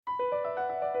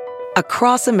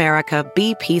Across America,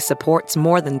 BP supports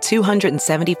more than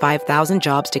 275,000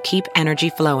 jobs to keep energy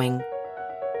flowing.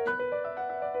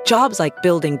 Jobs like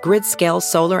building grid-scale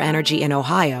solar energy in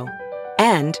Ohio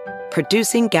and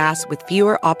producing gas with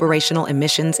fewer operational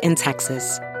emissions in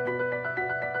Texas.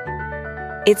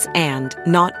 It's and,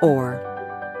 not or.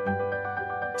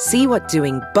 See what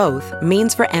doing both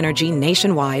means for energy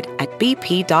nationwide at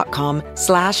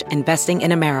bp.com/investing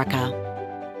in America.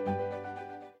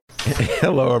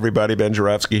 Hello, everybody. Ben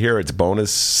Jarofsky here. It's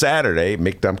Bonus Saturday.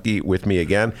 Mick Dumke with me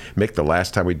again. Mick, the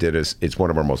last time we did this, it's one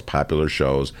of our most popular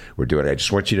shows we're doing. I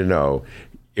just want you to know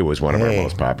it was one of our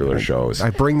most popular shows. I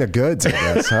bring the goods, I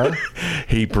guess, huh?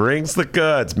 He brings the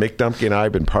goods. Mick Dumke and I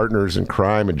have been partners in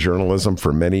crime and journalism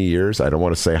for many years. I don't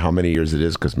want to say how many years it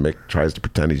is because Mick tries to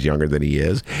pretend he's younger than he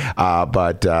is.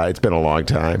 But it's been a long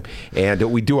time. And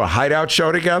we do a hideout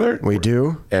show together. We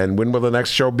do. And when will the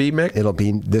next show be, Mick? It'll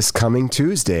be this coming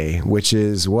Tuesday, which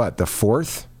is what, the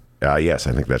 4th? Yes,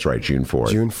 I think that's right, June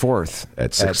 4th. June 4th.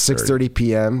 At 6:30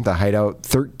 p.m., the Hideout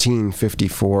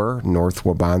 1354 West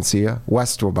Wabansia.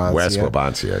 West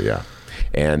Wabansia, yeah.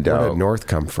 And where did North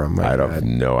come from? I have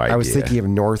no idea. I was thinking of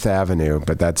North Avenue,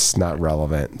 but that's not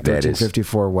relevant.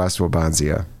 1354 West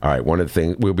Wabansia. All right, one of the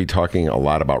things, we'll be talking a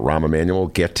lot about Rahm Emanuel.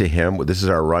 Get to him. This is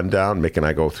our rundown. Mick and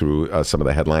I go through some of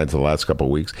the headlines of the last couple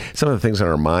of weeks. Some of the things on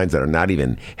our minds that are not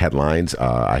even headlines.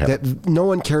 That no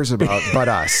one cares about but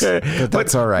us. But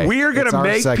that's all right. We are going to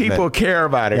make people care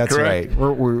about it, that's correct?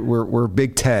 Right. We're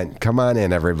Big Tent. Come on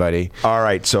in, everybody. All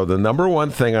right, so the number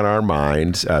one thing on our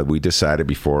minds, we decided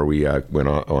before we went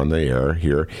on the air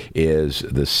here, is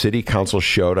the city council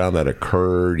showdown that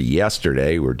occurred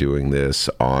yesterday. We're doing this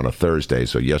on a Thursday,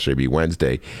 so yesterday be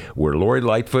Wednesday, where Lori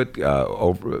Lightfoot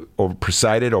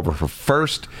presided over her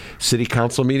first city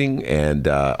council meeting, and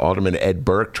Alderman Ed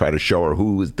Burke tried to show her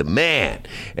who was the man,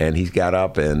 and he got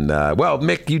up and well,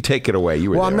 Mick, you take it away.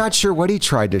 You were there. I'm not sure what he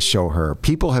tried to show her.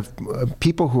 People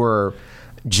who are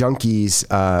junkies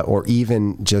or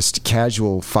even just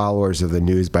casual followers of the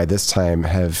news by this time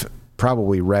have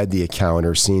probably read the account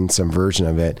or seen some version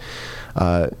of it.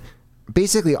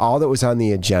 Basically, all that was on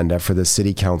the agenda for the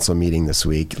city council meeting this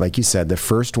week, like you said, the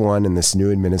first one in this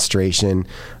new administration,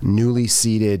 newly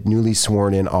seated, newly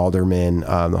sworn in aldermen,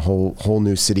 the whole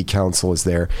new city council is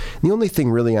there. And the only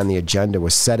thing really on the agenda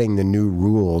was setting the new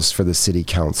rules for the city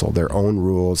council, their own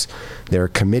rules, their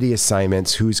committee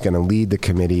assignments, who's going to lead the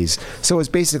committees. So it's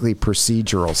basically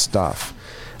procedural stuff.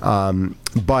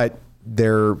 But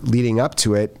they're leading up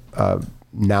to it.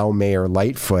 Now Mayor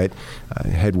Lightfoot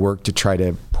had worked to try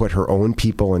to put her own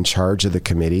people in charge of the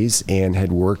committees and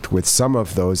had worked with some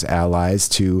of those allies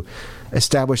to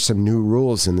establish some new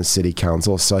rules in the city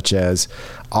council, such as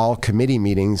all committee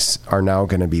meetings are now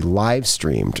going to be live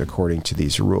streamed according to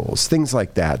these rules. Things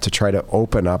like that to try to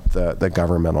open up the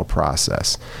governmental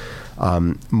process.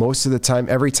 Most of the time,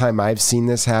 every time I've seen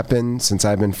this happen since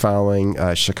I've been following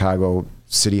Chicago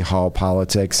City Hall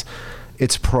politics,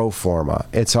 it's pro forma.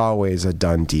 It's always a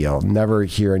done deal. Never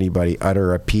hear anybody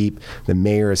utter a peep. The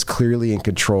mayor is clearly in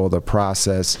control of the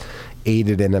process,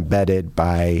 aided and abetted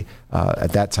by,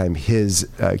 at that time, his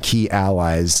key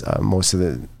allies, most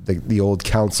of the old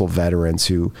council veterans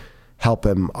who help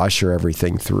him usher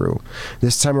everything through.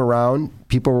 This time around,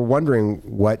 people were wondering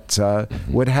what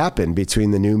would happen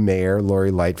between the new mayor, Lori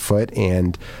Lightfoot,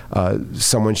 and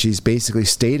someone she's basically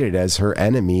stated as her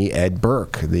enemy, Ed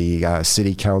Burke, the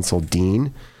city council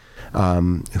dean,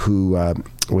 who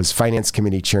was finance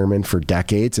committee chairman for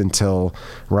decades until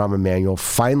Rahm Emanuel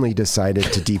finally decided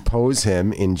to depose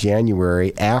him in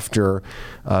January after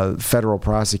federal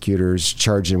prosecutors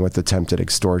charged him with attempted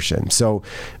extortion. So,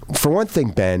 for one thing,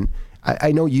 Ben,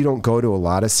 I know you don't go to a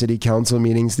lot of city council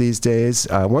meetings these days.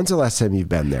 When's the last time you've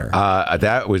been there?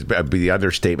 That would be the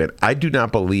understatement. I do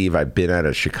not believe I've been at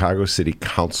a Chicago City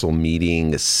Council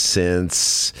meeting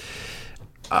since...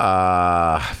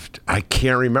 I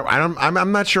can't remember.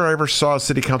 I'm not sure I ever saw a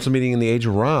city council meeting in the age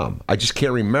of Rahm. I just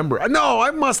can't remember. No, I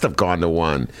must have gone to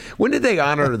one. When did they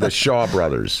honor the Shaw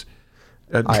brothers?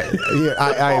 I have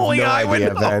no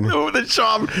idea, Ben. The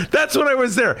Shaw, that's when I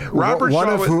was there.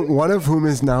 One of whom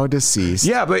is now deceased.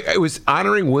 Yeah, but it was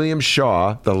honoring William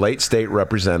Shaw, the late state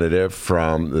representative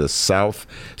from the south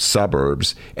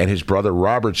suburbs, and his brother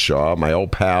Robert Shaw, my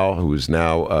old pal, who is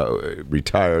now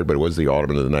retired, but was the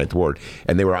alderman of the Ninth Ward.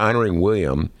 And they were honoring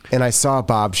William. And I saw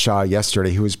Bob Shaw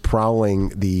yesterday, who was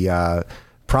prowling the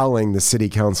city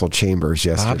council chambers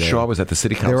yesterday. Bob Shaw was at the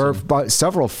city council. There were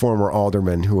several former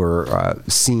aldermen who were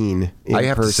seen in person. I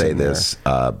have to say this.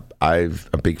 I'm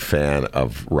a big fan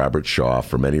of Robert Shaw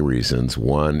for many reasons.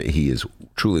 One, he is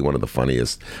truly one of the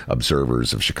funniest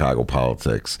observers of Chicago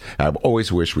politics. I've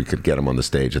always wished we could get him on the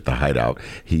stage at the Hideout.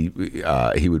 He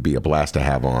would be a blast to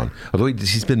have on. Although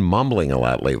he's been mumbling a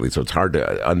lot lately, so it's hard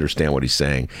to understand what he's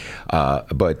saying.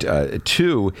 But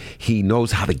two, he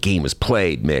knows how the game is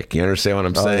played, Mick. You understand what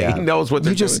I'm saying? Yeah. He knows what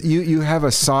they're doing. You have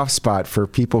a soft spot for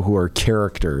people who are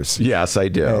characters. Yes, I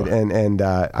do. And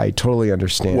I totally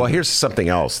understand. Well, here's something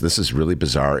else. This is really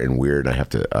bizarre and weird. I have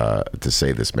to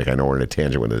say this, Mick. I know we're in a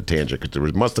tangent with a tangent because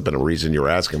there must have been a reason you were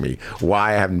asking me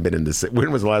why I haven't been in this.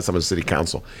 When was the last time I was city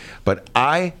council? But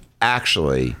I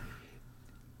actually,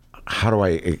 how do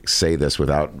I say this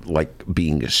without like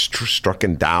being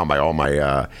strucken down by all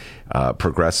my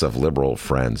progressive liberal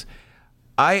friends?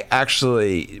 I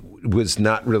actually was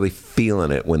not really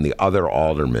feeling it when the other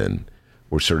aldermen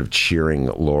were sort of cheering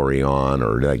Lori on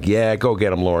or like, yeah, go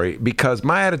get him, Lori. Because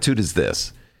my attitude is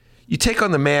this. You take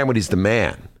on the man when he's the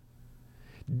man.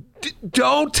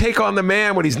 Don't take on the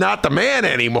man when he's not the man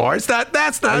anymore.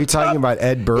 That's not. Are you talking about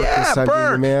Ed Burke? Yeah, being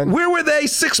Burke. The man? Where were they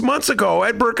 6 months ago?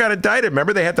 Ed Burke got indicted.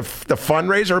 Remember they had the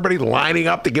fundraiser, everybody lining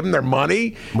up to give him their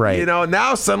money? Right. You know,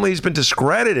 now suddenly he's been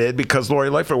discredited because Lori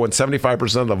Lightfoot won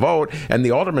 75% of the vote, and the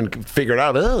alderman figured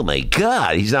out, oh my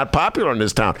God, he's not popular in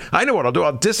this town. I know what I'll do.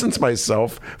 I'll distance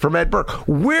myself from Ed Burke.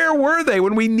 Where were they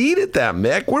when we needed them,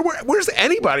 Mick? Where's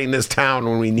anybody in this town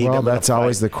when we need them? Well, that's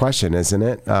always the question, isn't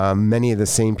it? Many of the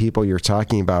same people you're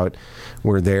talking about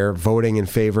were there voting in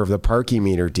favor of the parking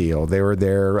meter deal. They were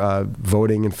there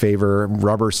voting in favor,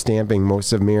 rubber stamping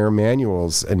most of Mayor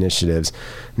Emanuel's initiatives.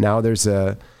 Now there's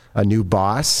a new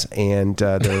boss, and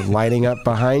they're lining up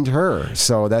behind her.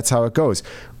 So that's how it goes.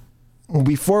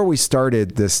 Before we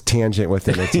started this tangent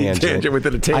within a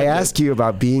tangent, I asked you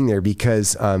about being there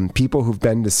because people who've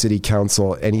been to city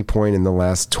council at any point in the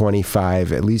last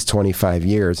at least 25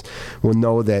 years will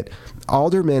know that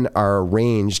aldermen are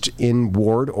arranged in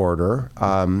ward order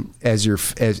as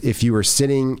if you were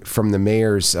sitting from the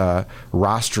mayor's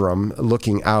rostrum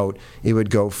looking out. It would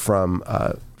go from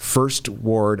first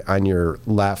ward on your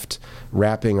left,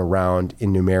 wrapping around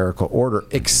in numerical order,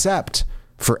 except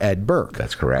for Ed Burke.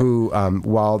 That's correct. Who,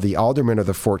 while the alderman of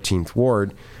the 14th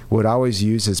Ward would always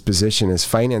use his position as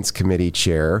finance committee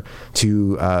chair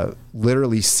to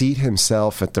literally seat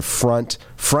himself at the front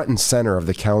and center of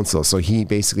the council. So he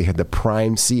basically had the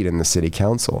prime seat in the city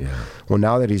council. Yeah. Well,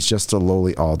 now that he's just a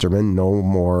lowly alderman, no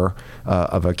more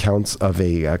of a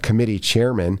committee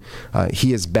chairman,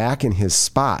 he is back in his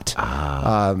spot,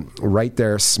 right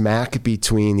there, smack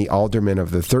between the alderman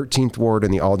of the 13th Ward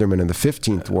and the alderman of the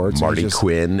 15th Ward. So Marty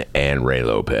Quinn and Ray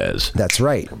Lopez. That's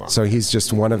right. So he's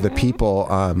just one of the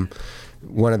people.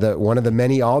 One of the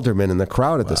many aldermen in the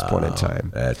crowd at this point in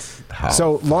time.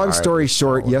 So long story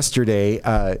short, yesterday,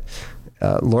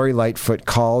 Lori Lightfoot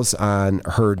calls on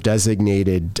her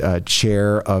designated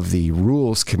chair of the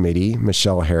Rules Committee,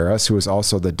 Michelle Harris, who is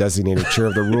also the designated chair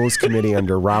of the Rules Committee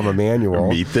under Rahm Emanuel.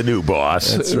 Meet the new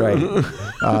boss. That's right.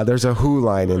 There's a Who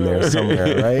line in there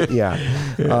somewhere, right? Yeah.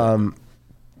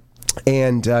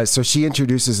 So she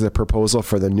introduces the proposal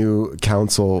for the new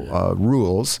council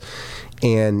rules.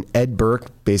 And Ed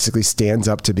Burke basically stands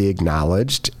up to be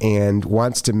acknowledged and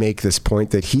wants to make this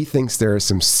point that he thinks there are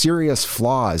some serious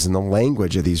flaws in the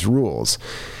language of these rules.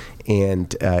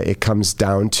 And it comes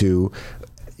down to,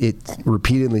 it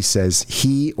repeatedly says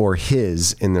he or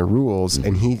his in the rules,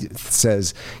 and he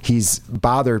says he's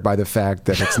bothered by the fact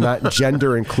that it's not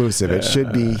gender inclusive. It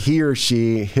should be he or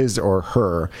she, his or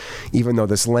her, even though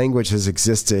this language has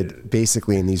existed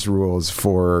basically in these rules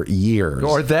for years.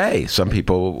 Or they. Some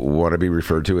people want to be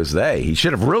referred to as they. He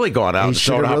should have really gone out and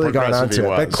shown how progressive he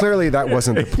was. But clearly that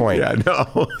wasn't the point. Yeah,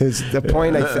 no. The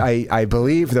point, I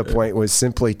believe the point was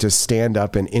simply to stand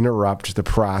up and interrupt the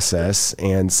process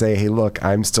and say, hey, look,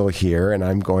 I'm still here and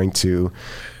I'm going to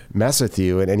mess with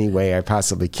you in any way I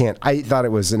possibly can. I thought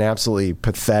it was an absolutely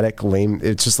pathetic, lame.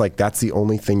 It's just like that's the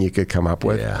only thing you could come up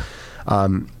with. Yeah.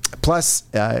 Plus,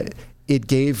 it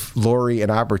gave Lori an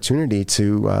opportunity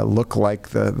to look like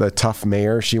the tough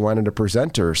mayor she wanted to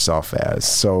present herself as.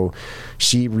 So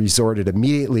she resorted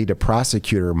immediately to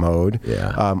prosecutor mode.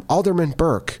 Yeah. Alderman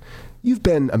Burke, you've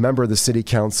been a member of the city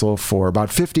council for about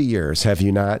 50 years, have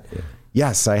you not? Yeah.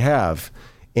 Yes, I have.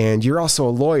 And you're also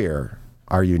a lawyer,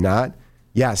 are you not?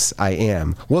 Yes, I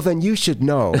am. Well, then you should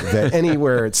know that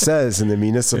anywhere it says in the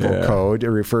municipal code, it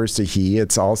refers to he.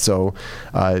 It's also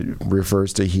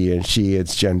refers to he and she.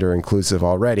 It's gender inclusive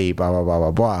already, blah, blah, blah,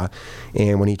 blah, blah.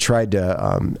 And when he tried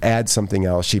to add something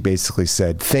else, she basically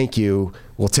said, thank you.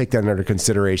 we'll take that under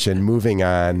consideration. Moving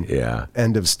on. Yeah.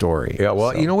 End of story. Yeah,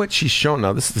 well, you know what she's shown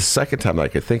now? This is the second time I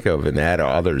could think of, and add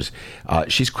others.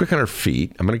 She's quick on her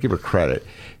feet. I'm going to give her credit.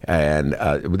 And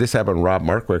this happened. Rob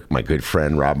Markwick, my good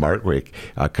friend Rob Markwick,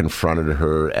 confronted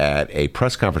her at a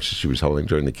press conference she was holding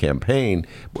during the campaign,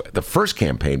 the first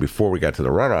campaign before we got to the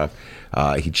runoff.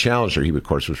 He challenged her. He, of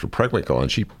course, was for Pregmico,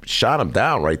 and she shot him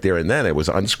down right there and then. It was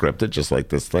unscripted, just like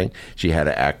this thing. She had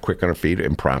to act quick on her feet,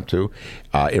 improv.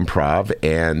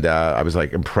 And I was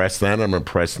like, impressed then, I'm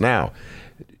impressed now.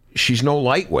 She's no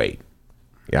lightweight.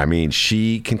 I mean,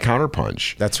 she can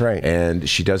counterpunch. That's right. And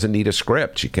she doesn't need a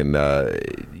script. She can,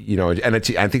 and I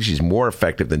think she's more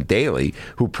effective than Daley,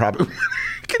 who probably...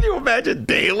 Can you imagine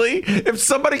Daley? If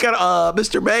somebody got,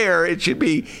 Mr. Mayor, it should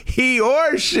be he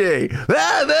or she.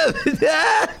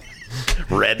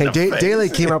 Red Daley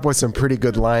came up with some pretty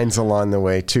good lines along the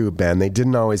way, too, Ben. They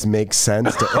didn't always make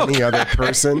sense to any other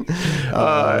person.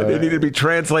 They needed to be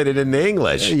translated into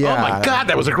English. Yeah. Oh, my God,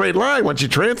 that was a great line once you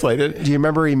translate it. Do you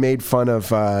remember he made fun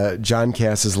of John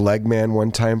Cass's leg man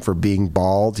one time for being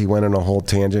bald? He went on a whole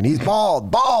tangent. He's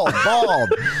bald.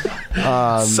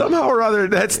 Somehow or other,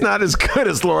 that's not as good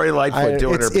as Lori Lightfoot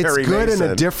doing her Perry It's good Mason.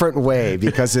 in a different way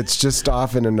because it's just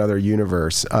off in another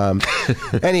universe.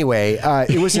 Anyway,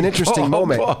 it was an interesting moment.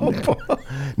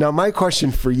 Now, my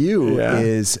question for you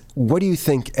is, what do you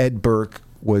think Ed Burke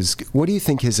was? What do you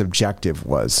think his objective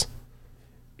was?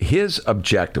 His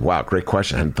objective, wow, great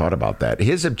question. I hadn't thought about that.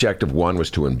 His objective, one, was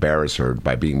to embarrass her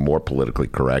by being more politically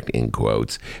correct, in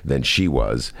quotes, than she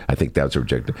was. I think that's her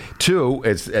objective. Two,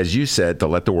 as you said, to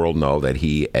let the world know that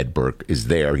Ed Burke, is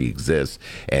there, he exists,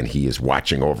 and he is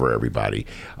watching over everybody.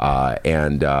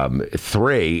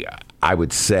 Three, I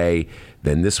would say,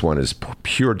 then this one is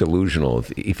pure delusional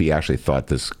if he actually thought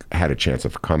this had a chance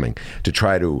of coming, to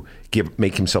try to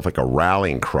make himself like a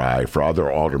rallying cry for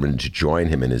other aldermen to join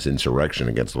him in his insurrection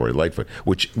against Lori Lightfoot,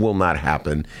 which will not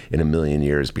happen in a million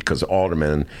years because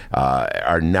aldermen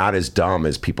are not as dumb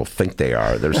as people think they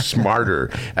are. They're smarter,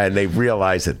 and they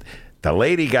realize that the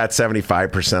lady got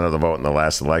 75% of the vote in the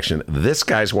last election. This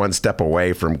guy's one step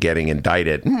away from getting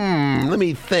indicted. Let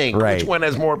me think. Right. Which one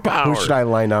has more power? Who should I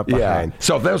line up behind?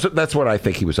 So that's what I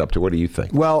think he was up to. What do you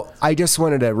think? Well, I just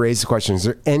wanted to raise the question. Is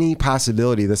there any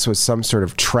possibility this was some sort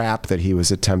of trap that he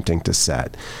was attempting to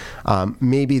set?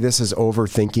 Maybe this is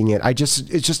overthinking it.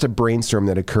 It's just a brainstorm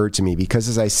that occurred to me because,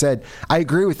 as I said, I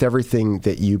agree with everything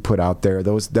that you put out there.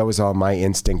 That was all my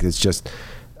instinct. It's just,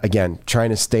 again,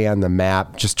 trying to stay on the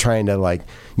map, just trying to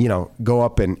go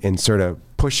up and sort of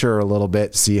push her a little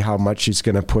bit, see how much she's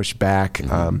going to push back,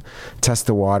 test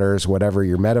the waters, whatever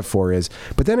your metaphor is.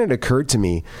 But then it occurred to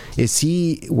me,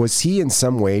 was he in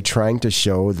some way trying to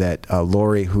show that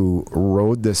Lori, who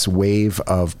rode this wave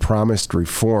of promised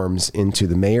reforms into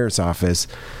the mayor's office,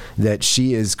 that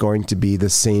she is going to be the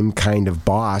same kind of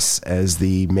boss as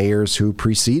the mayors who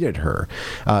preceded her?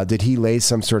 Did he lay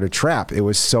some sort of trap? It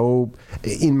was so,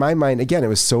 in my mind, again, it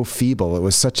was so feeble. It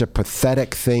was such a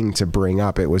pathetic thing to bring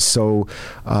up. It was such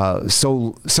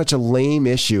a lame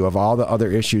issue of all the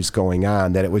other issues going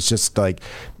on that it was just like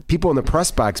people in the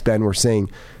press box, Ben, were saying,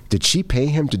 did she pay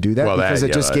him to do that? Well, because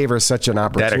it just gave her such an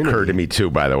opportunity. That occurred to me too,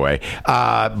 by the way.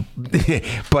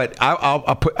 But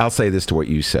I'll say this to what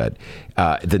you said.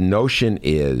 The notion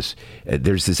is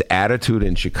there's this attitude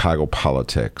in Chicago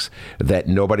politics that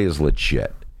nobody is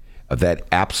legit, that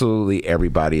absolutely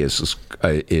everybody is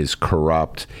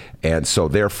corrupt, and so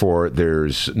therefore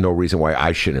there's no reason why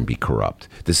I shouldn't be corrupt.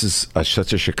 This is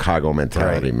such a Chicago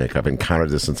mentality, Mick. I've encountered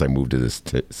this since I moved to this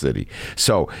city.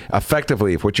 So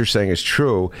effectively, if what you're saying is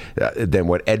true, then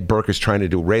what Ed Burke is trying to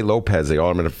do, Ray Lopez, the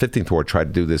alderman of 15th Ward, tried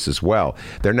to do this as well.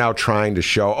 They're now trying to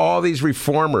show all these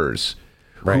reformers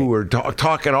who were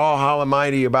talking all high and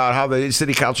mighty about how the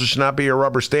city council should not be a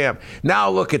rubber stamp. Now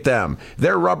look at them;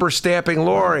 they're rubber stamping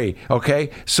Lori.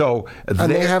 Okay, so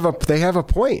they have a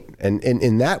point, and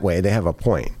in that way, they have a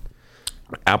point.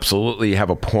 Absolutely have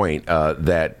a point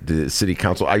that the city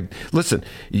council.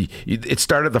 It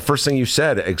started. The first thing you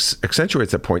said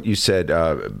accentuates that point. You said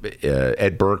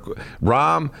Ed Burke.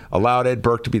 Rahm allowed Ed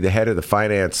Burke to be the head of the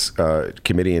finance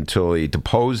committee until he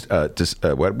deposed.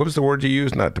 What was the word you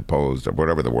used? Not deposed, or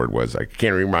whatever the word was. I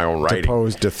can't read my own writing.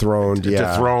 Deposed, dethroned.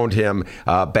 Dethroned him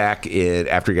back in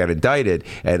after he got indicted.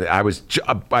 And I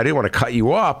didn't want to cut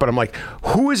you off, but I'm like,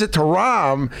 who is it to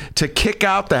Rahm to kick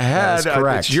out the head? That's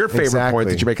correct. It's your favorite point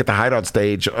that you make at the Hideout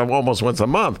stage almost once a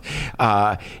month.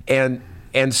 And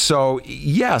And so,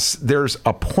 yes, there's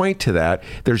a point to that.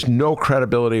 There's no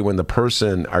credibility when the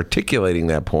person articulating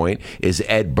that point is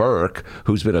Ed Burke,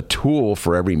 who's been a tool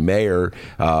for every mayor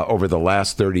over the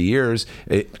last 30 years,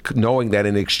 knowing that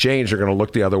in exchange they're going to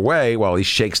look the other way while he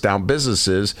shakes down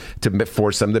businesses to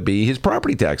force them to be his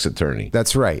property tax attorney.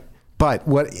 That's right. But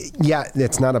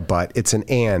it's not a but, it's an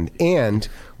and. And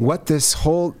what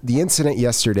the incident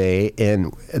yesterday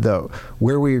and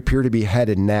where we appear to be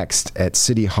headed next at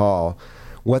City Hall,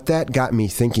 what that got me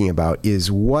thinking about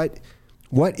is what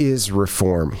is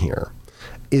reform here?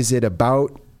 Is it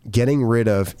about getting rid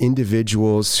of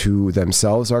individuals who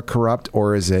themselves are corrupt,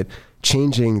 or is it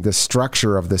changing the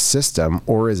structure of the system,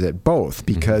 or is it both?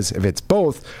 Because if it's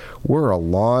both, we're a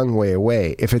long way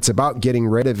away. If it's about getting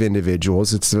rid of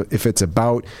individuals, if it's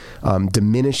about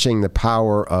diminishing the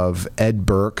power of Ed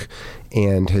Burke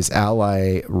and his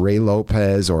ally Ray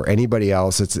Lopez or anybody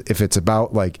else, if it's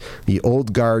about like the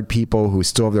old guard people who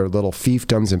still have their little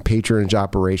fiefdoms and patronage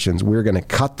operations, we're going to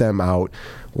cut them out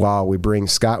while we bring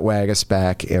Scott Wagas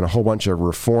back and a whole bunch of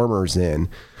reformers in.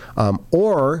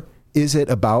 Or is it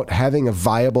about having a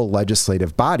viable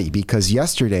legislative body? Because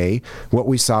yesterday, what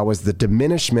we saw was the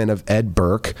diminishment of Ed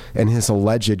Burke and his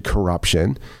alleged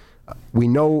corruption. We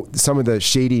know some of the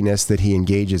shadiness that he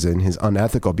engages in, his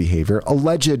unethical behavior,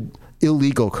 alleged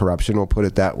illegal corruption, we'll put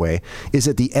it that way, is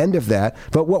at the end of that.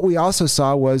 But what we also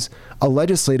saw was a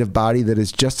legislative body that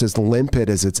is just as limpid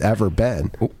as it's ever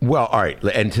been. Well, all right.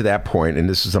 And to that point, and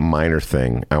this is a minor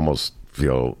thing, I almost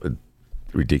feel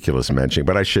ridiculous mentioning,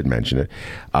 but I should mention it.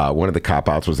 One of the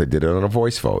cop-outs was they did it on a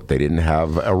voice vote. They didn't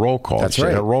have a roll call. That's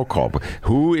right. A roll call.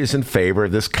 Who is in favor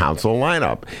of this council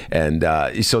lineup? And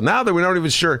so now that we're not even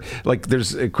sure, like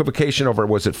there's equivocation over,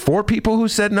 was it 4 people who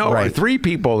said no or 3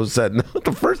 people who said no?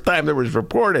 The first time that was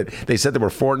reported, they said there were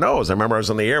 4 no's. I remember I was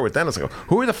on the air with Dennis. I go,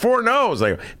 who are the 4 no's?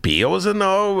 Like, Beal was a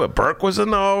no, Burke was a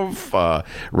no,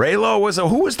 Raylo was a,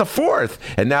 who was the 4th?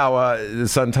 And now the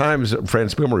Sun-Times,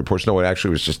 Franz Spielman reports, no, it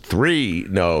actually was just 3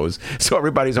 no's. So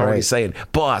everybody's already saying,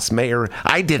 boss, mayor,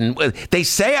 I didn't. They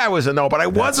say I was a no, but I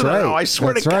wasn't a no. I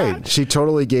swear to God. That's right. She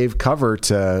totally gave cover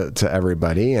to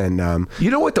everybody. And you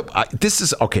know what? This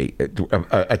is, okay,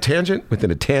 a tangent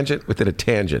within a tangent within a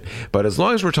tangent. But as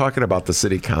long as we're talking about the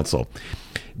city council,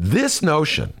 this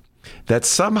notion that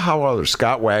somehow or other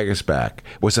Scott Wagas back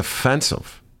was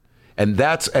offensive. And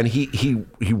he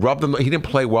rubbed them. He didn't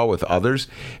play well with others.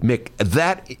 Mick,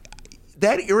 that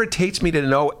irritates me to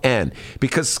no end,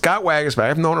 because Scott Wagas,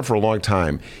 I've known him for a long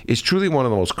time, is truly one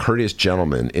of the most courteous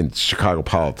gentlemen in Chicago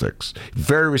politics.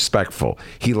 Very respectful.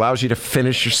 He allows you to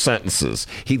finish your sentences.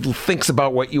 He thinks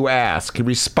about what you ask. He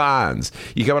responds.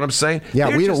 You get what I'm saying?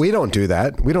 Yeah, we don't do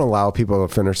that. We don't allow people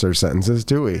to finish their sentences,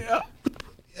 do we?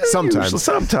 Sometimes.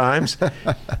 Sometimes.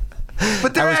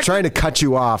 But I was trying to cut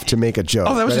you off to make a joke.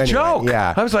 Oh, that was a joke.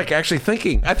 Yeah. I was like actually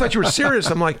thinking. I thought you were serious.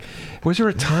 I'm like, was there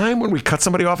a time when we cut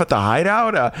somebody off at the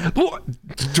hideout?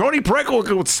 Tony Prickle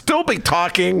would still be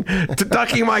talking to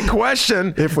ducking my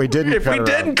question if we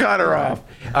didn't cut her off.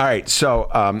 All right. So,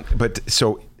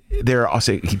 I'll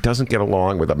say he doesn't get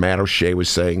along with Matt O'Shea was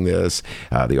saying this,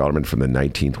 the alderman from the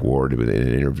 19th Ward in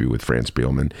an interview with Franz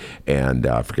Spielman, and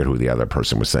I forget who the other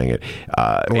person was saying it.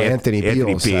 Anthony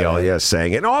Beal,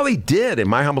 saying it. And all he did, in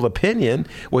my humble opinion,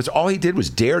 was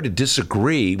dare to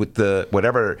disagree with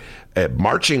whatever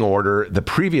marching order the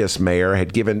previous mayor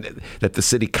had given that the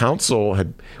city council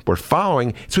were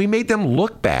following. So he made them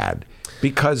look bad,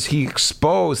 because he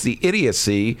exposed the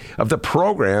idiocy of the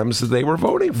programs that they were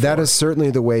voting for. That is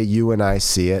certainly the way you and I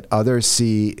see it. Others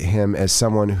see him as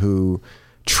someone who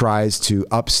tries to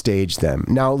upstage them.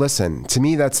 Now, listen, to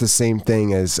me, that's the same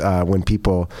thing as when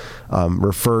people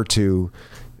refer to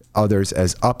others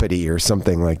as uppity or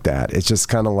something like that. It's just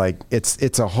kind of like,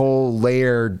 it's a whole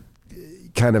layered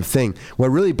kind of thing. What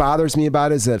really bothers me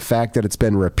about it is that fact that it's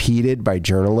been repeated by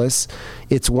journalists.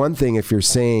 It's one thing if you're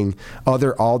saying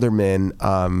other aldermen,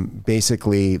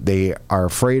 basically they are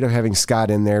afraid of having Scott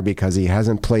in there because he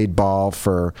hasn't played ball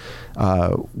for,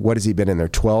 what has he been in there,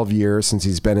 12 years since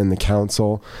he's been in the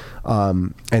council.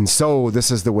 And so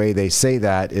this is the way they say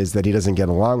that, is that he doesn't get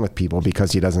along with people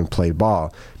because he doesn't play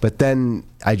ball. But then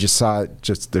I just saw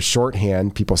just the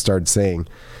shorthand, people started saying,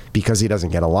 because he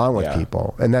doesn't get along with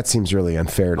people. And that seems really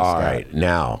unfair to Scott. All right.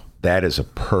 Now, that is a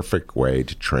perfect way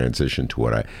to transition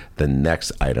to the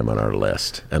next item on our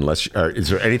list. Is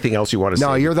there anything else you want to say?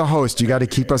 No, you're the host. You got to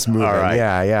keep us moving. All right.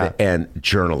 Yeah. And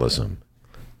journalism.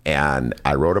 And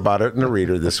I wrote about it in the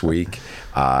Reader this week.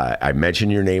 I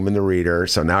mentioned your name in the Reader.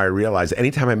 So now I realize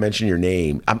anytime I mention your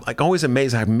name, I'm like always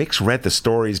amazed how Mick's read the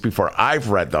stories before I've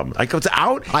read them. Like it's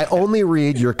out. I only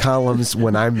read your columns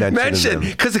when I'm mentioning them.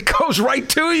 Because it goes right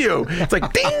to you. It's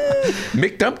like, ding,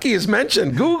 Mick Dumke is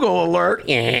mentioned. Google alert.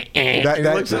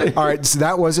 All right, so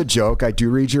that was a joke. I do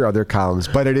read your other columns,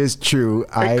 but it is true.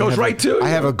 It goes right to you. I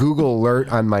have a Google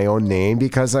alert on my own name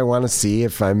because I want to see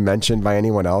if I'm mentioned by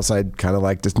anyone else. I'd kind of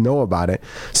like to know about it.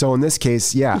 So in this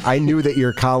case, yeah, I knew that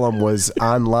your column was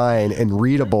online and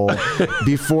readable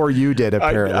before you did,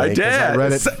 apparently. I did.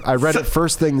 I read it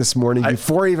first thing this morning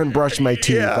before I even brushed my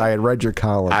teeth. Yeah. I had read your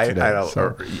column today.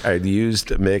 I used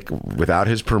Mick without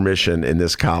his permission in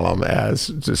this column as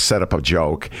to set up a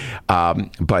joke.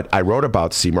 But I wrote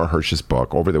about Seymour Hersh's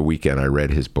book. Over the weekend, I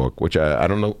read his book, which I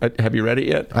don't know. Have you read it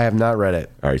yet? I have not read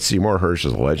it. All right. Seymour Hersh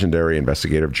is a legendary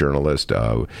investigative journalist.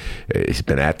 He's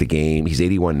been at the game. He's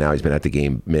 81 now. He's been at the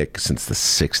game, Mick, since the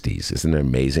 60s. Isn't it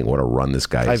amazing what a run this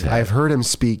guy's had? I've heard him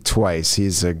speak twice.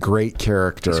 He's a great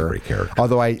character. He's a great character.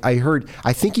 Although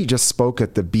I think he just spoke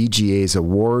at the BGA's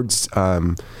awards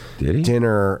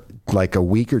dinner like a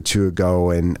week or two ago,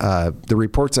 and the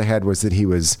reports I had was that he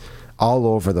was all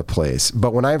over the place.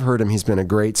 But when I've heard him, he's been a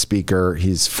great speaker.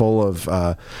 He's full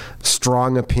of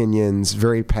strong opinions,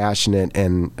 very passionate,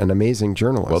 and an amazing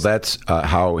journalist. Well, that's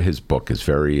how his book is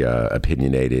very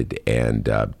opinionated and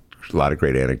a lot of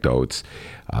great anecdotes.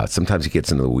 Sometimes he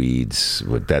gets into the weeds.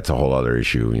 That's a whole other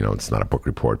issue. It's not a book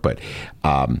report. But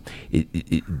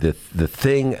the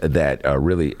thing that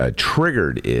really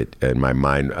triggered it in my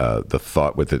mind, the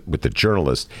thought with the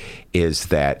journalist, is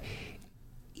that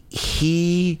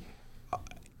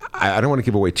I don't want to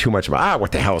give away too much about,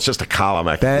 what the hell, it's just a column.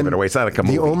 I can give it away. It's not a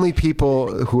movie. The only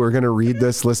people who are going to read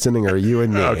this listening are you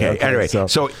and me. Okay. Anyway,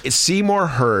 so Seymour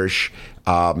Hersh,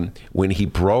 when he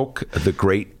broke the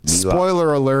great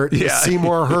spoiler alert, the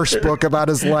Seymour Hersh book about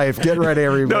his life. Get ready,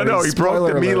 everybody. No, he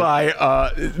broke the My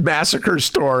Lai massacre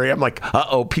story. I'm like,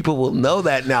 people will know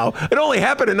that now. It only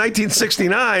happened in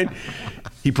 1969.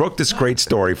 He broke this great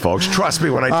story, folks. Trust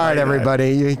me when I tell you. All right,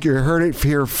 everybody. You heard it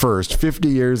here first. 50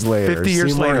 years later. 50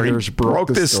 years later, he broke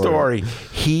this story.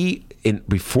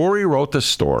 Before he wrote the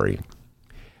story,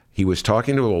 he was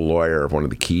talking to a lawyer of one of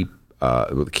the key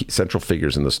central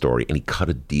figures in the story, and he cut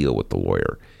a deal with the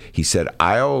lawyer. He said,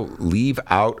 I'll leave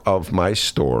out of my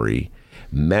story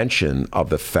mention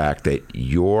of the fact that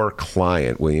your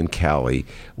client, William Calley,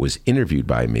 was interviewed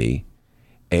by me.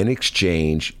 In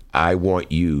exchange, I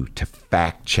want you to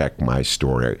fact check my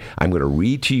story. I'm going to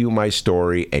read to you my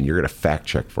story, and you're going to fact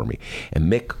check for me.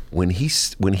 And Mick, when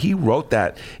he wrote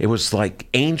that, it was like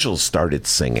angels started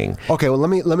singing. Okay, well let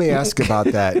me ask about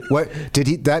that. What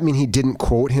did that mean? He didn't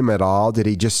quote him at all? Did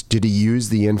he use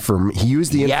the information? He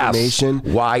used the information.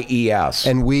 YES.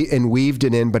 And weaved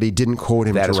it in, but he didn't quote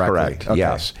him directly. That is correct. Okay.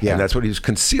 Yes. Yeah. And that's what he was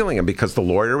concealing him, because the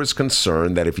lawyer was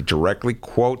concerned that if he directly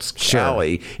quotes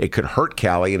Calley, it could hurt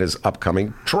Calley in his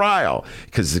upcoming trial.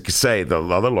 Because the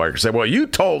other lawyer could say, well, you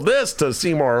told this to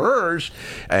Seymour Hersh.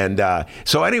 And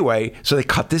so they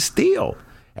cut this deal.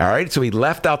 All right. So he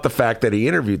left out the fact that he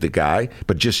interviewed the guy,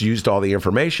 but just used all the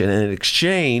information. And in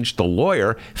exchange, the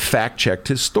lawyer fact checked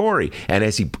his story. And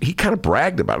as he kind of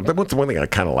bragged about it. That's one thing I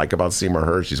kind of like about Seymour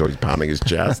Hersh. He's always pounding his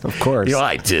chest. Of course.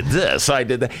 I did this, I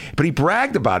did that. But he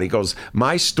bragged about it. He goes,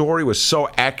 my story was so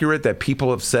accurate that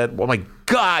people have said, well, my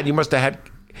God, you must have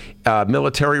had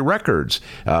military records.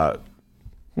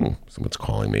 Someone's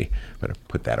calling me. Better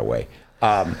put that away.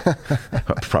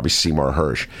 Probably Seymour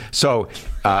Hersh. So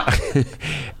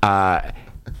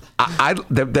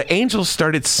the angels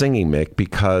started singing, Mick,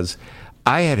 because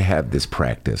I had this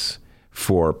practice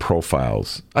for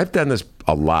profiles. I've done this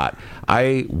a lot.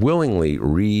 I willingly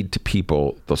read to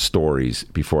people the stories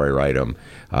before I write them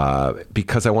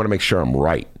because I want to make sure I'm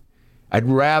right. I'd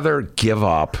rather give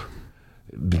up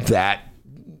that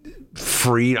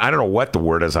free, I don't know what the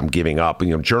word is I'm giving up.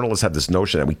 Journalists have this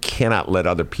notion that we cannot let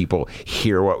other people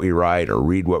hear what we write or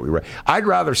read what we write. I'd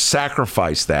rather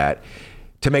sacrifice that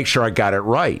to make sure I got it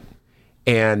right.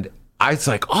 And I was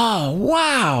like, oh,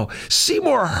 wow,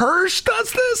 Seymour Hersh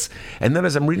does this? And then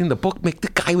as I'm reading the book, Mick, the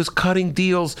guy was cutting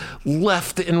deals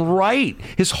left and right.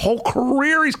 His whole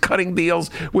career, he's cutting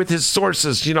deals with his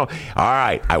sources. All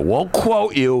right, I won't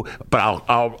quote you, but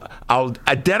I'll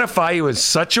identify you in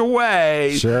such a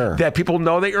way that people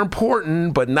know that you're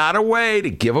important, but not a way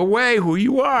to give away who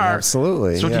you are.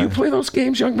 Absolutely. So do you play those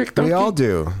games, young Mick Dumke? We all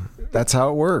do. That's how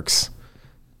it works.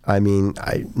 I mean,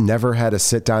 I never had a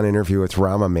sit-down interview with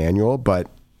Rahm Emanuel, but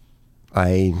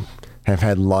I have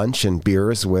had lunch and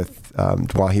beers with,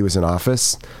 while he was in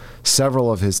office,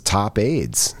 several of his top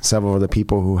aides, several of the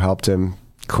people who helped him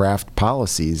craft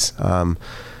policies.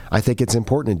 I think it's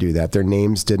important to do that. Their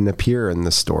names didn't appear in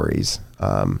the stories.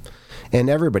 And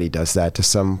everybody does that to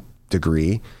some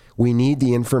degree. We need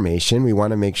the information. We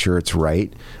want to make sure it's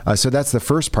right. So that's the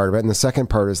first part of it. And the second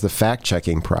part is the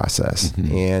fact-checking process.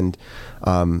 And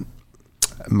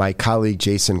my colleague,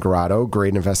 Jason Grotto,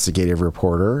 great investigative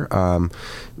reporter,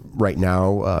 right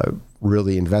now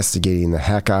really investigating the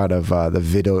heck out of the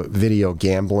video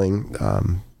gambling,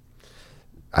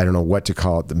 I don't know what to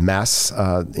call it, the mess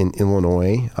in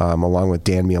Illinois, along with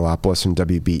Dan Mielopoulos from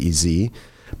WBEZ.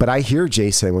 But I hear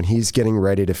Jason, when he's getting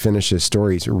ready to finish his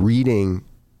stories, reading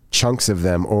chunks of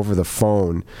them over the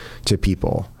phone to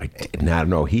people. I did not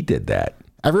know he did that.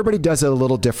 Everybody does it a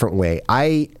little different way.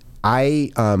 I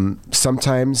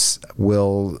sometimes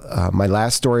will, my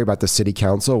last story about the city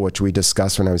council, which we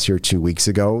discussed when I was here 2 weeks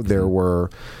ago, there were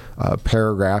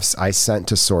paragraphs I sent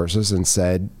to sources and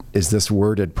said, is this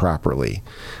worded properly?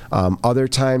 Other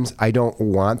times I don't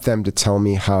want them to tell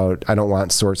me how, I don't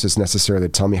want sources necessarily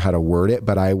to tell me how to word it,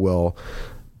 but I will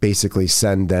basically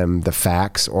send them the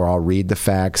facts, or I'll read the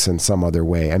facts in some other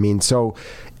way. I mean, so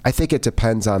I think it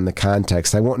depends on the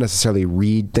context. I won't necessarily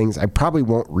read things. I probably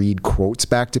won't read quotes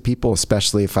back to people,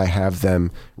 especially if I have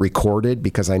them recorded,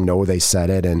 because I know they said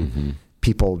it, and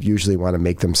people usually want to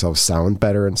make themselves sound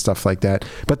better and stuff like that.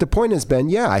 But the point has been,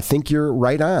 yeah, I think you're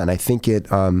right on. I think it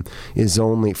is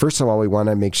only, first of all, we want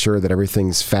to make sure that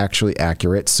everything's factually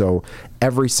accurate. So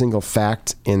every single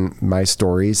fact in my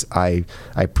stories, I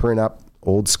print up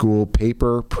old school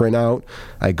paper printout.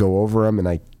 I go over them and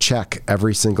I check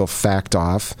every single fact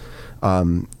off,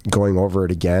 going over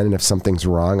it again. And if something's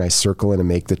wrong, I circle it and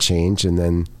make the change, and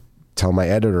then tell my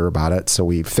editor about it so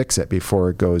we fix it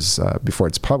before it goes before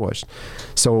it's published.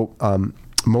 So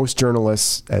most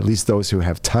journalists, at least those who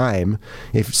have time,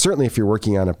 certainly if you're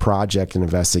working on a project, an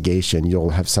investigation,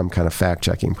 you'll have some kind of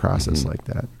fact-checking process like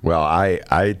that. Well,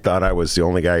 I thought I was the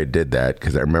only guy who did that,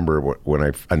 because I remember when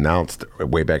I announced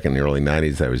way back in the early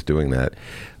 90s I was doing that.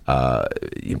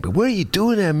 What are you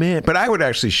doing there, man? But I would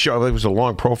actually show, it was a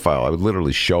long profile, I would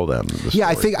literally show them the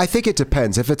Yeah, story. I think it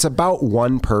depends. If it's about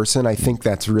one person, I think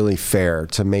that's really fair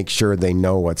to make sure they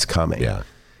know what's coming. Yeah.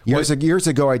 Years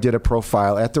ago, I did a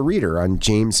profile at the Reader on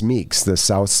James Meeks, the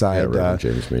Southside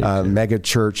mega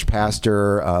church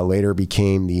pastor, later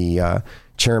became the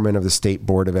chairman of the State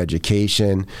Board of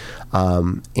Education.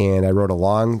 And I wrote a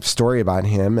long story about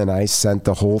him, and I sent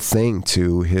the whole thing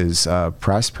to his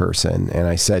press person. And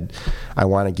I said, I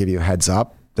want to give you a heads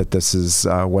up that this is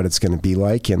what it's going to be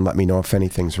like, and let me know if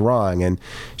anything's wrong. And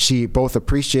she both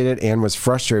appreciated and was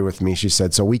frustrated with me. She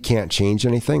said, so we can't change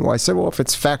anything? Well, I said, well, if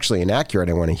it's factually inaccurate,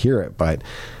 I want to hear it, but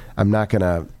I'm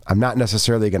not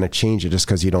necessarily going to change it just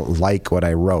because you don't like what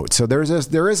I wrote. So there is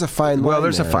a fine line. Well,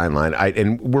 there's a fine line.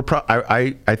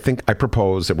 I think I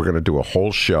propose that we're going to do a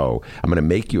whole show. I'm going to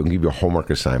make you and give you a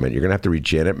homework assignment. You're going to have to read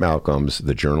Janet Malcolm's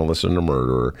The Journalist and the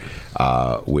Murderer,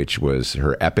 which was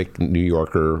her epic New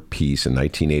Yorker piece in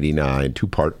 1989,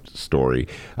 2-part story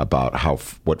about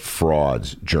what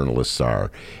frauds journalists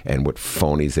are and what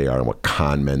phonies they are and what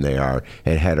con men they are.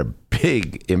 It had a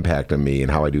big impact on me and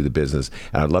how I do the business.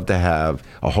 And I'd love to have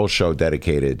a whole show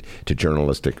dedicated to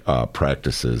journalistic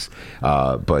practices.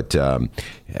 But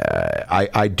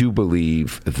I do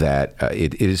believe that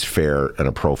it is fair in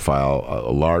a profile,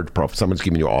 a large profile, someone's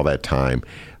giving you all that time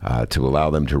to allow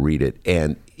them to read it.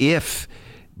 And if,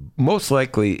 most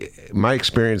likely, my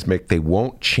experience, Mick, they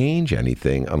won't change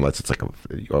anything unless it's like,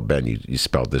 oh, Ben, you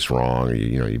spelled this wrong, or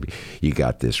you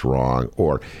got this wrong.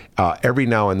 Or every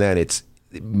now and then it's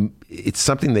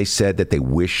something they said that they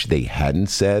wish they hadn't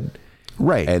said.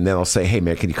 Right. And then I'll say, hey,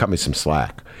 man, can you cut me some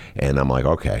slack? And I'm like,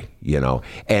 okay,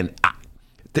 And, I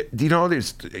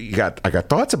got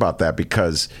thoughts about that,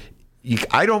 because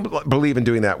I don't believe in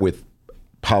doing that with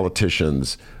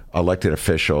politicians, elected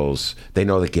officials. They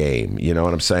know the game. You know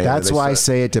what I'm saying? That's why I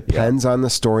say it depends on the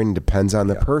story and depends on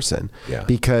the person. Yeah.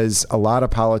 Because a lot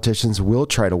of politicians will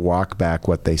try to walk back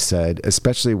what they said,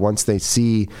 especially once they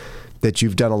see that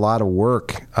you've done a lot of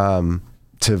work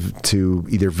to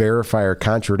either verify or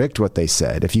contradict what they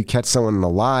said. If you catch someone in a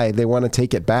lie, they want to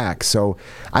take it back. So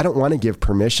I don't want to give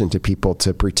permission to people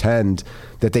to pretend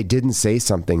that they didn't say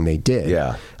something they did.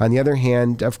 Yeah. On the other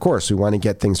hand, of course, we want to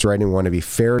get things right and we want to be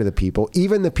fair to the people,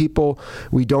 even the people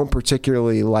we don't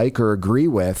particularly like or agree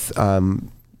with.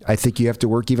 I think you have to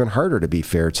work even harder to be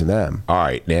fair to them. All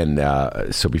right. And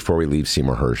so before we leave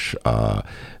Seymour Hersh,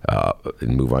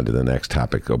 and move on to the next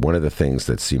topic. One of the things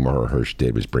that Seymour Hersh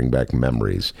did was bring back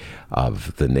memories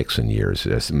of the Nixon years.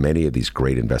 As many of these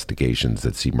great investigations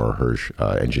that Seymour Hersh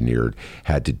engineered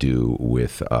had to do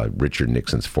with Richard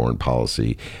Nixon's foreign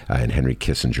policy and Henry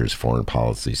Kissinger's foreign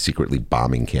policy, secretly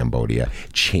bombing Cambodia,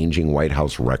 changing White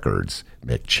House records.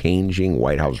 Mick, changing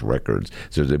White House records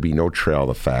so there'd be no trail of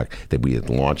the fact that we had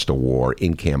launched a war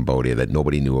in Cambodia that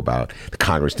nobody knew about, the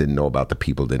Congress didn't know about, the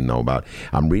people didn't know about.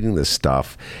 I'm reading this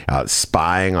stuff,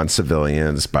 spying on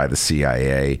civilians by the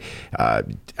CIA.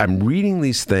 I'm reading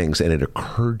these things, and it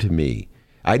occurred to me,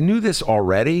 I knew this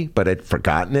already, but I'd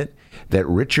forgotten it, that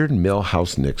Richard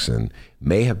Milhouse Nixon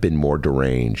may have been more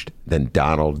deranged than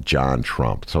Donald John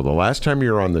Trump. So the last time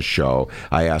you were on the show,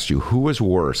 I asked you who was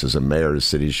worse as a mayor of the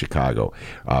city of Chicago,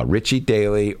 Richie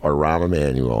Daley or Rahm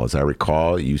Emanuel. As I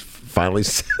recall, you finally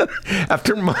said,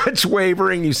 after much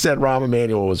wavering, you said Rahm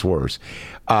Emanuel was worse.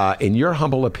 In your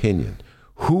humble opinion,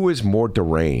 who is more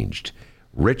deranged,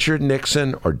 Richard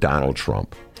Nixon or Donald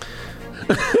Trump?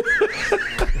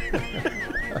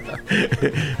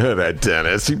 That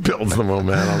Dennis, he builds the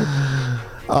momentum.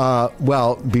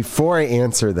 Well, before I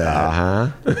answer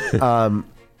that,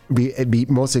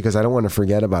 mostly because I don't want to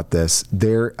forget about this,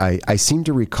 I seem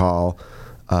to recall,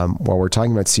 while we're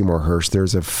talking about Seymour Hersh,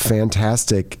 there's a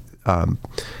fantastic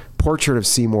portrait of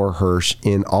Seymour Hersh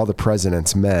in All the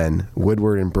President's Men,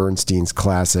 Woodward and Bernstein's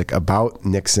classic about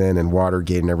Nixon and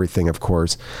Watergate and everything, of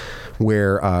course,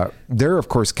 where they're, of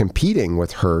course, competing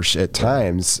with Hersh at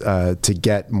times to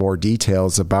get more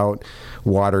details about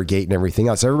Watergate and everything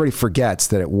else. Everybody forgets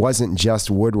that it wasn't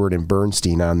just Woodward and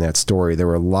Bernstein on that story. There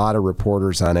were a lot of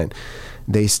reporters on it.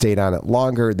 They stayed on it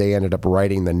longer. They ended up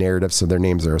writing the narrative, so their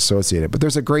names are associated. But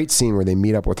there's a great scene where they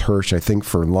meet up with Hersh, I think,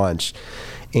 for lunch.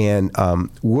 And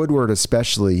Woodward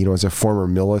especially, as a former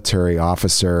military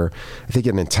officer, I think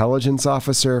an intelligence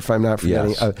officer, if I'm not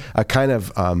forgetting, yes. a kind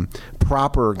of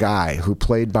proper guy who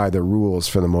played by the rules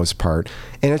for the most part.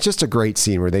 And it's just a great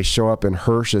scene where they show up and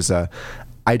Hersh is a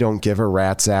I don't give a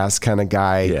rat's ass kind of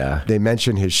guy. Yeah. They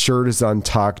mention his shirt is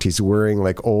untucked. He's wearing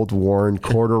like old worn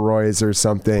corduroys or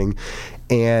something.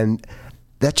 And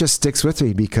that just sticks with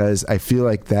me because I feel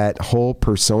like that whole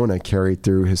persona carried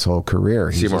through his whole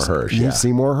career. Seymour Hersh.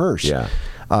 Seymour Hersh. Yeah.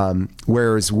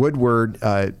 Whereas Woodward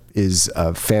is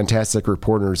a fantastic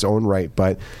reporter in his own right,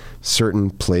 but certain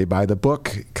play by the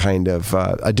book kind of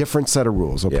a different set of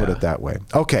rules. I'll put it that way.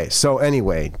 Okay. So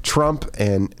anyway, Trump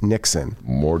and Nixon.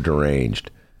 More deranged.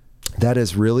 That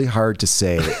is really hard to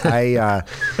say. I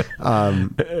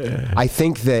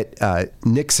think that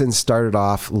Nixon started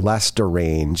off less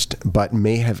deranged, but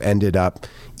may have ended up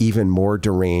even more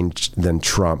deranged than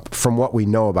Trump, from what we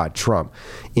know about Trump.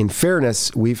 In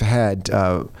fairness, we've had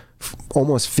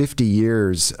almost 50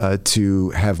 years to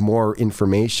have more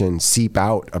information seep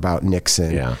out about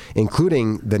Nixon,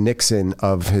 including the Nixon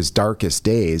of his darkest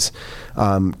days.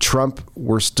 Trump,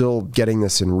 we're still getting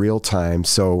this in real time,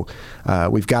 so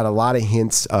we've got a lot of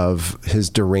hints of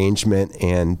his derangement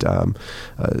and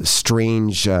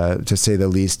strange, to say the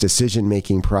least,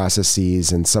 decision-making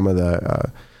processes and some of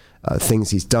the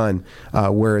things he's done.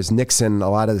 Whereas Nixon, a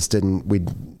lot of this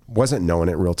wasn't known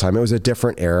in real time. It was a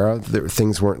different era.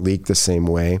 Things weren't leaked the same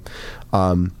way.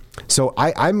 So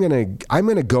I'm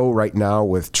gonna go right now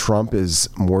with Trump is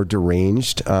more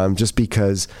deranged, just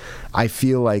because I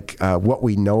feel like what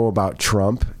we know about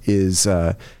Trump is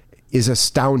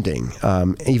astounding.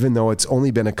 Even though it's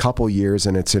only been a couple years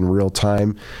and it's in real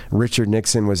time. Richard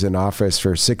Nixon was in office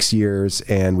for 6 years,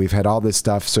 and we've had all this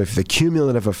stuff. So if the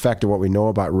cumulative effect of what we know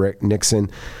about Nixon,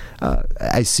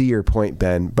 I see your point,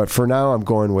 Ben. But for now, I'm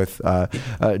going with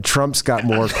Trump's got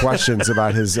more questions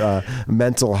about his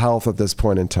mental health at this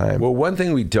point in time. Well, one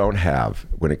thing we don't have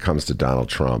when it comes to Donald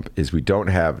Trump is we don't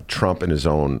have Trump in his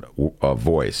own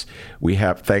voice. We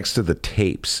have, thanks to the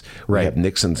tapes, we have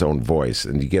Nixon's own voice,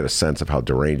 and you get a sense of how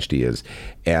deranged he is.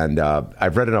 And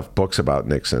I've read enough books about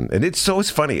Nixon, and it's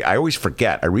funny. I always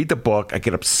forget. I read the book, I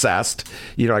get obsessed.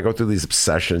 I go through these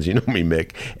obsessions. You know me,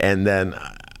 Mick. And then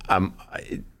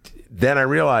I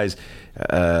realize,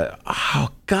 how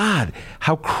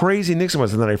crazy Nixon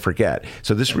was, and then I forget.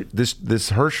 So this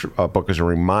Hersh book is a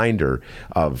reminder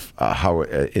of how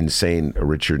insane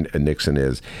Richard Nixon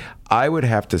is. I would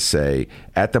have to say,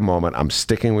 at the moment, I'm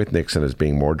sticking with Nixon as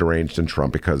being more deranged than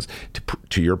Trump because,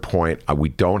 to your point, we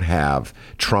don't have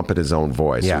Trump in his own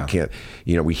voice. Yeah. We can't,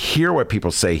 we hear what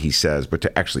people say he says, but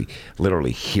to actually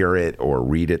literally hear it or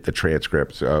read it, the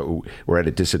transcripts, we're at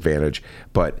a disadvantage.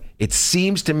 But it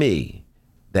seems to me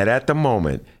that at the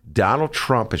moment, Donald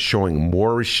Trump is showing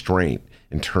more restraint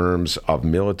in terms of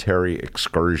military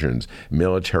excursions,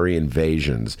 military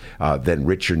invasions, than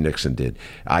Richard Nixon did.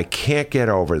 I can't get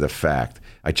over the fact,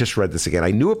 I just read this again.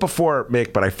 I knew it before,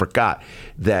 Mick, but I forgot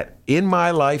that in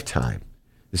my lifetime,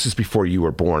 this is before you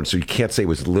were born, so you can't say it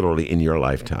was literally in your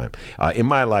lifetime. In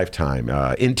my lifetime,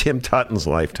 in Tim Tutton's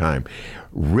lifetime,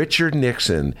 Richard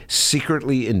Nixon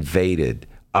secretly invaded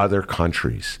other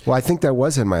countries. Well, I think that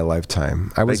was in my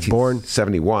lifetime. I was born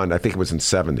 71. I think it was in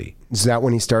 70. Is that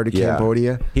when he started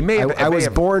Cambodia? He may have. I was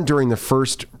born during the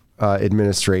first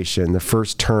administration, the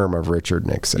first term of Richard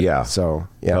Nixon. Yeah. So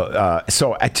yeah.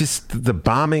 So I just, the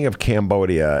bombing of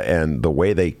Cambodia and the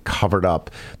way they covered up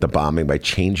the bombing by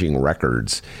changing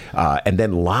records and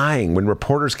then lying when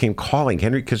reporters came calling.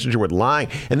 Henry Kissinger would lie,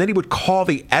 and then he would call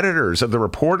the editors of the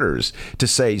reporters to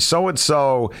say so and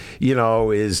so,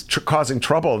 is causing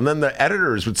trouble, and then the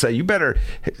editors would say, "You better."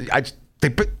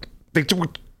 They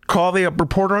would call the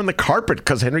reporter on the carpet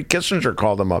because Henry Kissinger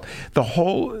called him up. The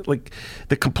whole,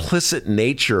 the complicit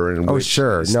nature in which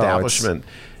the establishment.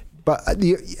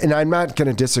 And I'm not going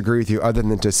to disagree with you other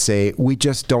than to say we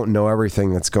just don't know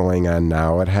everything that's going on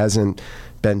now. It hasn't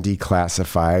been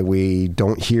declassified. We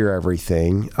don't hear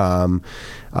everything.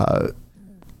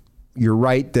 You're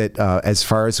right that as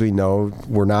far as we know,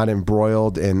 we're not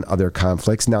embroiled in other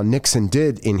conflicts. Now, Nixon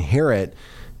did inherit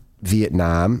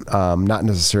Vietnam, not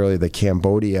necessarily the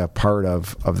Cambodia part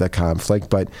of the conflict,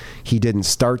 but he didn't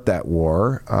start that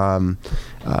war.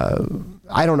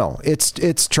 I don't know.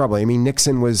 It's troubling. I mean,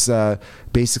 Nixon was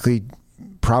basically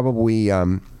probably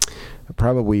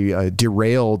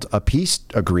derailed a peace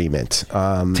agreement.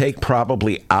 Take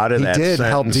probably out of that sentence. He did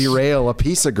help sentence. derail a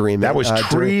peace agreement. That was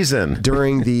treason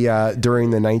during the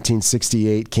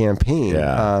 1968 campaign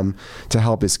to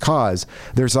help his cause.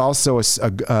 There's also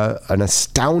an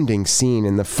astounding scene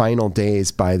in the final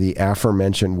days by the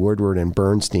aforementioned Woodward and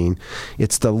Bernstein.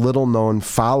 It's the little-known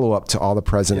follow-up to All the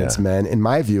President's Men. In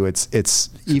my view, it's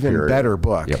even better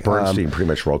book. Yeah, Bernstein pretty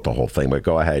much wrote the whole thing, but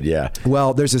go ahead, yeah.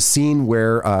 Well, there's a scene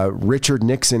where Richard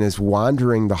Nixon is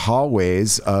wandering the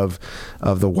hallways of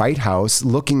the White House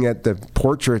looking at the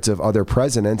portraits of other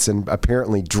presidents and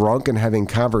apparently drunk and having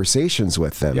conversations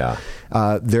with them. Yeah.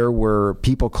 There were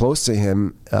people close to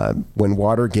him when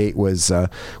Watergate was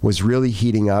really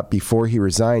heating up before he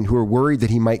resigned who were worried that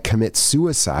he might commit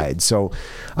suicide. So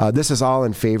this is all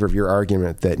in favor of your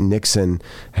argument that Nixon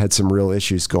had some real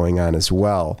issues going on as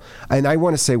well. And I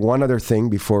want to say one other thing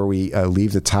before we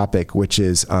leave the topic, which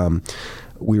is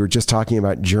we were just talking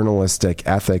about journalistic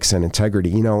ethics and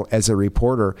integrity. As a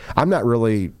reporter, I'm not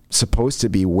really supposed to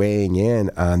be weighing in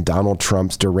on Donald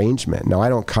Trump's derangement. Now, I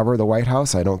don't cover the White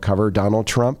House. I don't cover Donald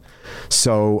Trump.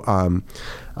 So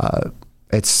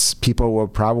people will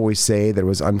probably say that it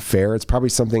was unfair. It's probably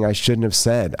something I shouldn't have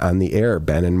said on the air,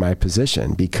 Ben, in my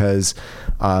position, because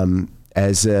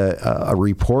as a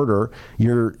reporter,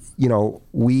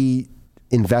 we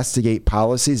investigate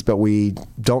policies, but we're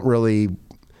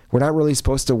not really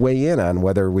supposed to weigh in on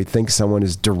whether we think someone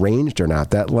is deranged or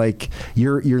not. That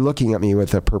you're looking at me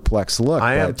with a perplexed look.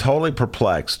 I am totally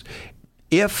perplexed.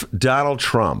 If Donald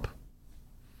Trump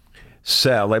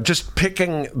said, I'm just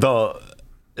picking the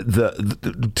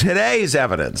today's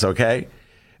evidence, okay? It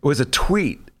was a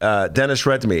tweet. Dennis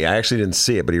read to me. I actually didn't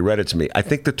see it, but he read it to me. I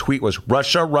think the tweet was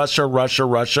Russia, Russia, Russia,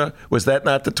 Russia. Was that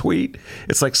not the tweet?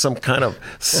 It's like some kind of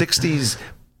 60s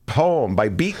poem by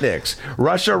beatniks.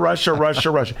 Russia, Russia, Russia,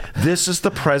 Russia. This is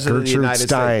the president of the United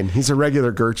States. He's a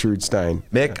regular Gertrude Stein.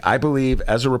 Mick, I believe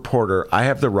as a reporter, I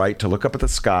have the right to look up at the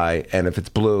sky, and if it's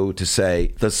blue, to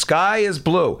say, the sky is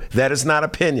blue. That is not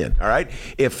opinion, all right?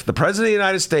 If the president of the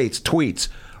United States tweets,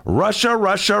 Russia,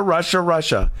 Russia, Russia,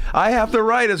 Russia, I have the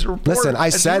right as a reporter. Listen, I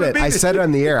said it. I said it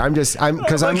on the air.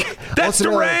 That's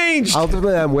deranged.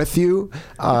 Ultimately, I'm with you.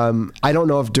 I don't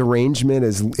know if derangement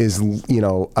is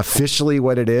officially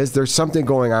what it is. There's something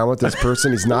going on with this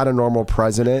person. He's not a normal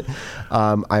president.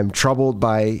 I'm troubled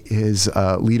by his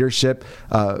leadership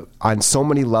on so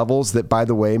many levels that, by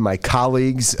the way, my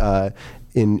colleagues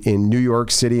in New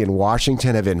York City and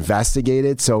Washington have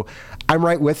investigated. So I'm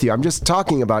right with you. I'm just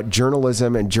talking about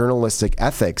journalism and journalistic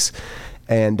ethics.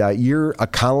 And you're a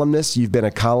columnist. You've been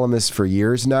a columnist for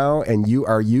years now, and you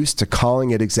are used to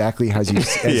calling it exactly as you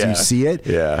see it.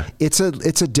 Yeah. It's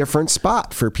a different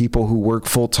spot for people who work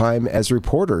full time as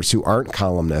reporters who aren't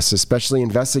columnists, especially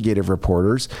investigative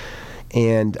reporters.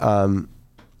 And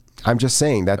I'm just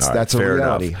saying that's a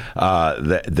reality.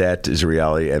 That is a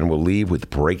reality, and we'll leave with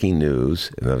breaking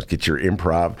news. And let's get your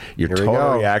improv, your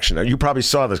total reaction. You probably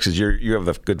saw this because you have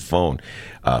the good phone.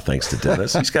 Thanks to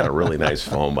Dennis, he's got a really nice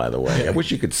phone, by the way. I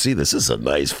wish you could see this. This is a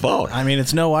nice phone. I mean,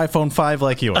 it's no iPhone 5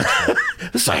 like yours.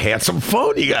 This is a handsome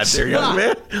phone you got there, young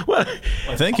man. Well,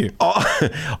 thank you.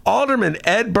 Alderman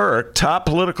Ed Burke, top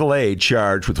political aide,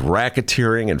 charged with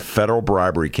racketeering and federal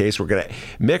bribery case.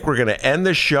 Mick, we're gonna end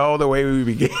the show the way we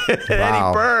began. Wow.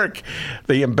 Eddie Burke,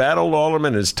 the embattled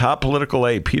alderman, and his top political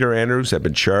aide, Peter Andrews, have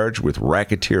been charged with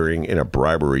racketeering in a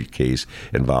bribery case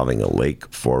involving a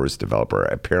Lake Forest developer.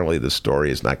 Apparently, the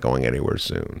story is not going anywhere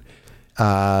soon.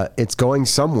 It's going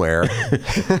somewhere.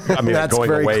 I mean, that's going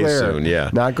very away clear. soon. Yeah,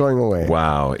 not going away.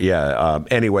 Wow. Yeah.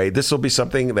 Anyway, this will be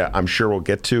something that I'm sure we'll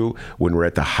get to when we're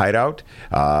at the Hideout.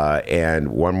 And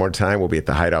one more time, we'll be at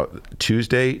the Hideout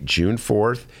Tuesday, June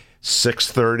 4th,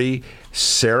 6:30.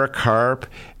 Sarah Karp,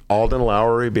 Alden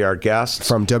Lowry will be our guests.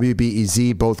 From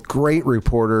WBEZ, both great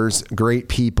reporters, great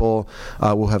people.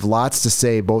 We'll have lots to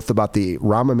say both about the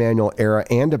Rahm Emanuel era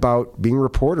and about being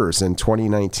reporters in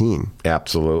 2019.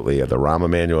 Absolutely. The Rahm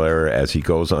Emanuel era as he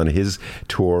goes on his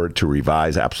tour to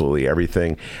revise absolutely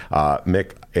everything.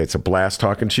 Mick, it's a blast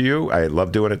talking to you. I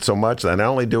love doing it so much. I not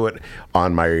only do it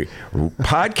on my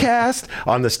podcast,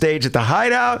 on the stage at the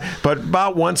Hideout, but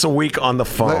about once a week on the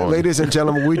phone. Ladies and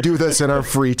gentlemen, we do this in our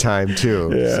free time,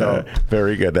 too. Yeah, so.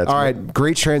 Very good. That's all right.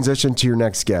 Great transition to your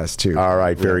next guest, too. All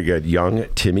right. Very good. Young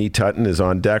Timmy Tutton is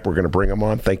on deck. We're going to bring him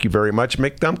on. Thank you very much,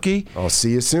 Mick Dumke. I'll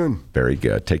see you soon. Very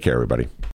good. Take care, everybody.